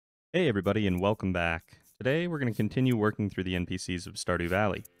Hey everybody and welcome back. Today we're going to continue working through the NPCs of Stardew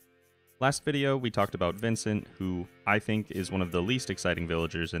Valley. Last video we talked about Vincent, who I think is one of the least exciting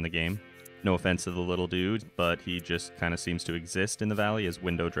villagers in the game. No offense to the little dude, but he just kind of seems to exist in the valley as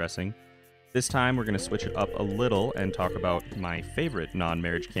window dressing. This time we're going to switch it up a little and talk about my favorite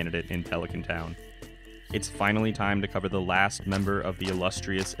non-marriage candidate in Pelican Town. It's finally time to cover the last member of the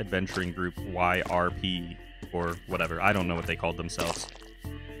illustrious adventuring group YRP, or whatever, I don't know what they called themselves.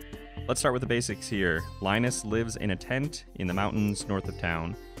 Let's start with the basics here. Linus lives in a tent in the mountains north of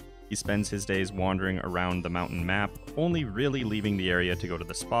town. He spends his days wandering around the mountain map, only really leaving the area to go to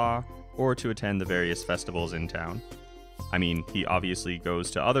the spa or to attend the various festivals in town. I mean, he obviously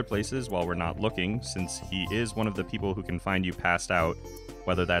goes to other places while we're not looking, since he is one of the people who can find you passed out,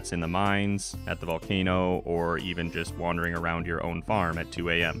 whether that's in the mines, at the volcano, or even just wandering around your own farm at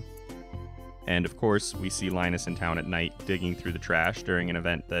 2 a.m. And of course, we see Linus in town at night digging through the trash during an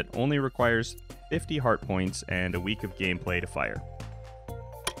event that only requires 50 heart points and a week of gameplay to fire.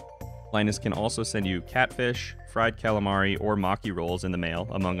 Linus can also send you catfish, fried calamari, or maki rolls in the mail,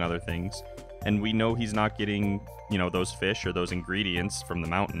 among other things. And we know he's not getting, those fish or those ingredients from the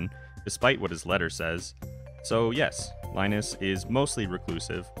mountain, despite what his letter says. So yes, Linus is mostly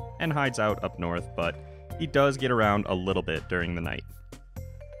reclusive and hides out up north, but he does get around a little bit during the night.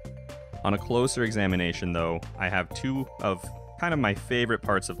 On a closer examination, though, I have two of kind of my favorite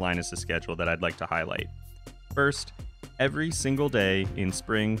parts of Linus' schedule that I'd like to highlight. First, every single day in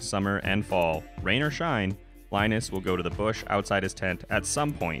spring, summer, and fall, rain or shine, Linus will go to the bush outside his tent at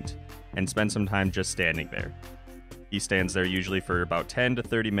some point and spend some time just standing there. He stands there usually for about 10 to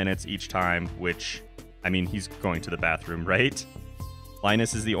 30 minutes each time, which, he's going to the bathroom, right?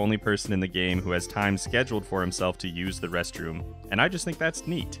 Linus is the only person in the game who has time scheduled for himself to use the restroom, and I just think that's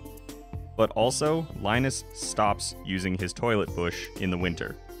neat. But also, Linus stops using his toilet bush in the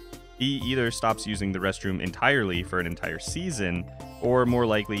winter. He either stops using the restroom entirely for an entire season, or more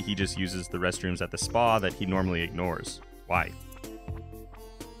likely he just uses the restrooms at the spa that he normally ignores. Why?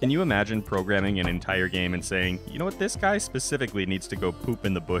 Can you imagine programming an entire game and saying, you know what, this guy specifically needs to go poop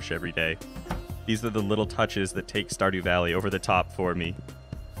in the bush every day? These are the little touches that take Stardew Valley over the top for me.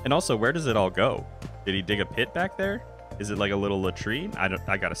 And also, where does it all go? Did he dig a pit back there? Is it like a little latrine?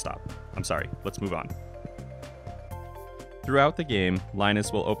 I gotta stop. I'm sorry. Let's move on. Throughout the game,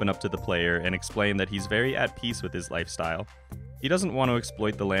 Linus will open up to the player and explain that he's very at peace with his lifestyle. He doesn't want to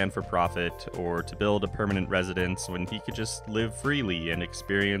exploit the land for profit or to build a permanent residence when he could just live freely and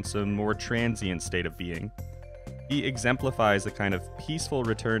experience a more transient state of being. He exemplifies the kind of peaceful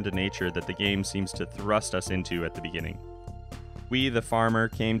return to nature that the game seems to thrust us into at the beginning. We, the farmer,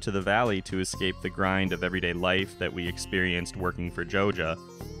 came to the valley to escape the grind of everyday life that we experienced working for Joja.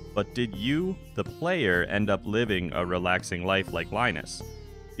 But did you, the player, end up living a relaxing life like Linus,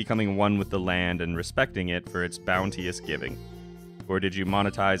 becoming one with the land and respecting it for its bounteous giving? Or did you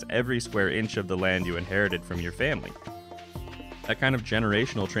monetize every square inch of the land you inherited from your family? That kind of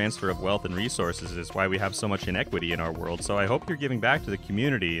generational transfer of wealth and resources is why we have so much inequity in our world, so I hope you're giving back to the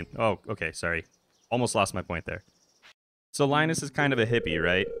community. Oh, okay, sorry. Almost lost my point there. So Linus is kind of a hippie,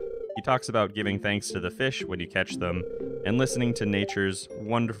 right? He talks about giving thanks to the fish when you catch them, and listening to nature's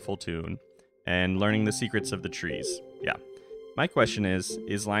wonderful tune, and learning the secrets of the trees. Yeah. My question is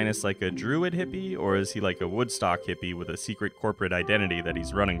Linus like a druid hippie, or is he like a Woodstock hippie with a secret corporate identity that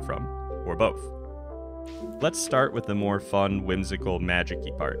he's running from? Or both? Let's start with the more fun, whimsical,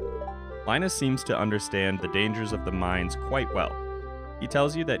 magic-y part. Linus seems to understand the dangers of the mines quite well. He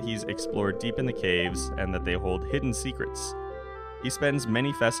tells you that he's explored deep in the caves and that they hold hidden secrets. He spends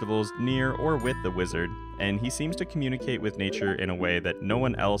many festivals near or with the wizard, and he seems to communicate with nature in a way that no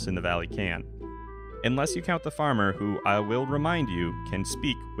one else in the valley can. Unless you count the farmer, who, I will remind you, can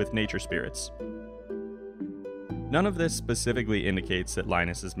speak with nature spirits. None of this specifically indicates that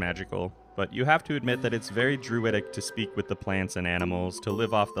Linus is magical, but you have to admit that it's very druidic to speak with the plants and animals, to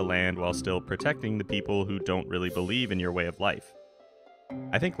live off the land while still protecting the people who don't really believe in your way of life.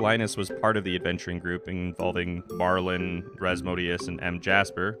 I think Linus was part of the adventuring group involving Marlin, Resmodius, and M.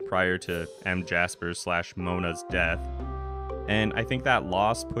 Jasper prior to M. Jasper/Mona's death, and I think that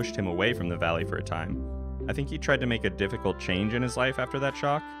loss pushed him away from the valley for a time. I think he tried to make a difficult change in his life after that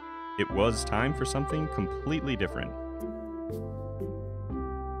shock. It was time for something completely different.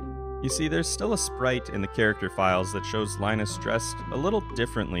 You see, there's still a sprite in the character files that shows Linus dressed a little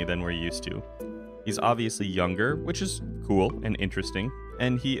differently than we're used to. He's obviously younger, which is cool and interesting,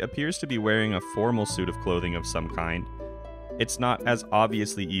 and he appears to be wearing a formal suit of clothing of some kind. It's not as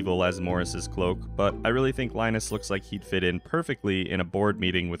obviously evil as Morris's cloak, but I really think Linus looks like he'd fit in perfectly in a board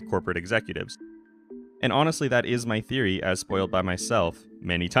meeting with corporate executives. And honestly, that is my theory as spoiled by myself.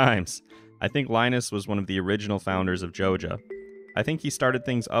 many times. I think Linus was one of the original founders of Joja. I think he started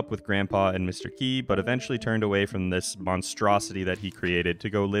things up with Grandpa and Mr. Key, but eventually turned away from this monstrosity that he created to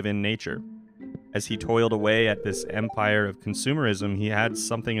go live in nature. As he toiled away at this empire of consumerism, he had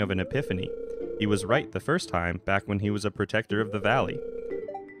something of an epiphany. He was right the first time, back when he was a protector of the valley.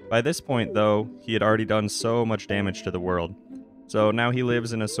 By this point, though, he had already done so much damage to the world. So now he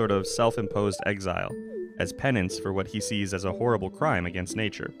lives in a sort of self-imposed exile, as penance for what he sees as a horrible crime against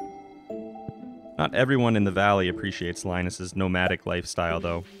nature. Not everyone in the valley appreciates Linus's nomadic lifestyle,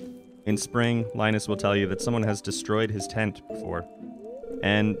 though. In spring, Linus will tell you that someone has destroyed his tent before,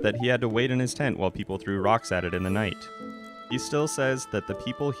 and that he had to wait in his tent while people threw rocks at it in the night. He still says that the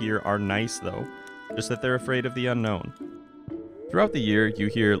people here are nice, though, just that they're afraid of the unknown. Throughout the year, you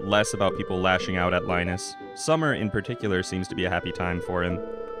hear less about people lashing out at Linus. Summer, in particular, seems to be a happy time for him.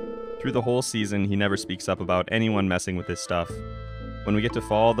 Through the whole season, he never speaks up about anyone messing with his stuff. When we get to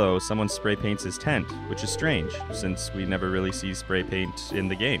fall, though, someone spray paints his tent, which is strange, since we never really see spray paint in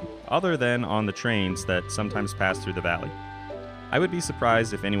the game, other than on the trains that sometimes pass through the valley. I would be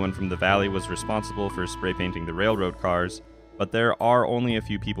surprised if anyone from the valley was responsible for spray painting the railroad cars, but there are only a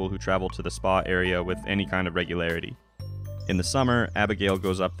few people who travel to the spa area with any kind of regularity. In the summer, Abigail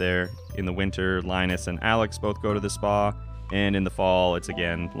goes up there. In the winter, Linus and Alex both go to the spa, and in the fall, it's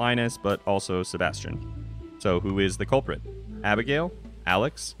again Linus, but also Sebastian. So who is the culprit? Abigail?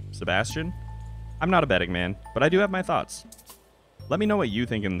 Alex? Sebastian? I'm not a betting man, but I do have my thoughts. Let me know what you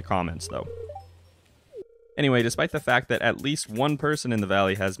think in the comments, though. Anyway, despite the fact that at least one person in the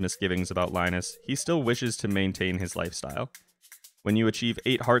valley has misgivings about Linus, he still wishes to maintain his lifestyle. When you achieve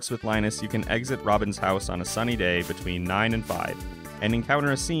 8 hearts with Linus, you can exit Robin's house on a sunny day between 9 and 5, and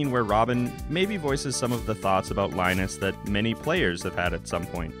encounter a scene where Robin maybe voices some of the thoughts about Linus that many players have had at some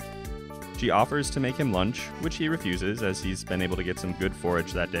point. She offers to make him lunch, which he refuses as he's been able to get some good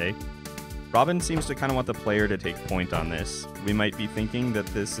forage that day. Robin seems to kind of want the player to take point on this. We might be thinking that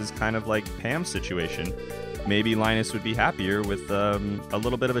this is kind of like Pam's situation. Maybe Linus would be happier with a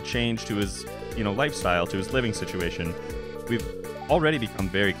little bit of a change to his, lifestyle, to his living situation. We've already become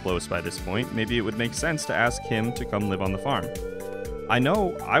very close by this point. Maybe it would make sense to ask him to come live on the farm. I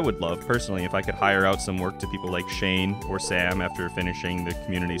know I would love, personally, if I could hire out some work to people like Shane or Sam after finishing the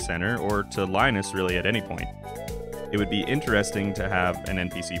community center, or to Linus really at any point. It would be interesting to have an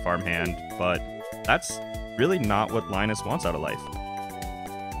NPC farmhand, but that's really not what Linus wants out of life.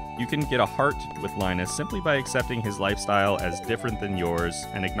 You can get a heart with Linus simply by accepting his lifestyle as different than yours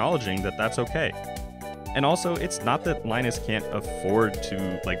and acknowledging that that's okay. And also, it's not that Linus can't afford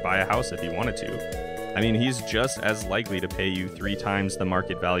to buy a house if he wanted to. I mean, he's just as likely to pay you 3 times the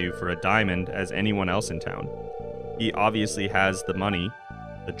market value for a diamond as anyone else in town. He obviously has the money,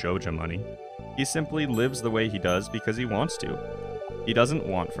 the Joja money. He simply lives the way he does because he wants to. He doesn't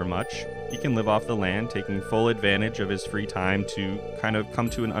want for much. He can live off the land, taking full advantage of his free time to kind of come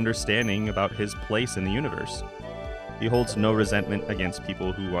to an understanding about his place in the universe. He holds no resentment against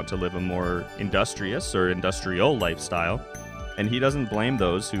people who want to live a more industrious or industrial lifestyle, and he doesn't blame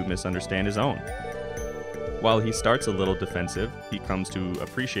those who misunderstand his own. While he starts a little defensive, he comes to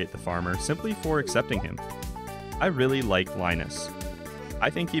appreciate the farmer simply for accepting him. I really like Linus.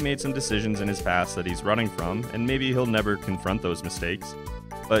 I think he made some decisions in his past that he's running from, and maybe he'll never confront those mistakes.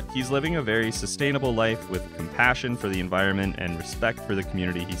 But he's living a very sustainable life with compassion for the environment and respect for the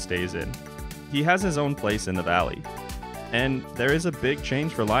community he stays in. He has his own place in the valley. And there is a big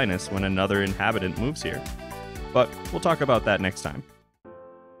change for Linus when another inhabitant moves here. But we'll talk about that next time.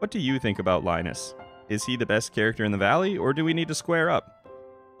 What do you think about Linus? Is he the best character in the valley, or do we need to square up?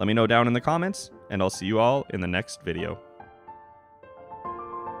 Let me know down in the comments, and I'll see you all in the next video.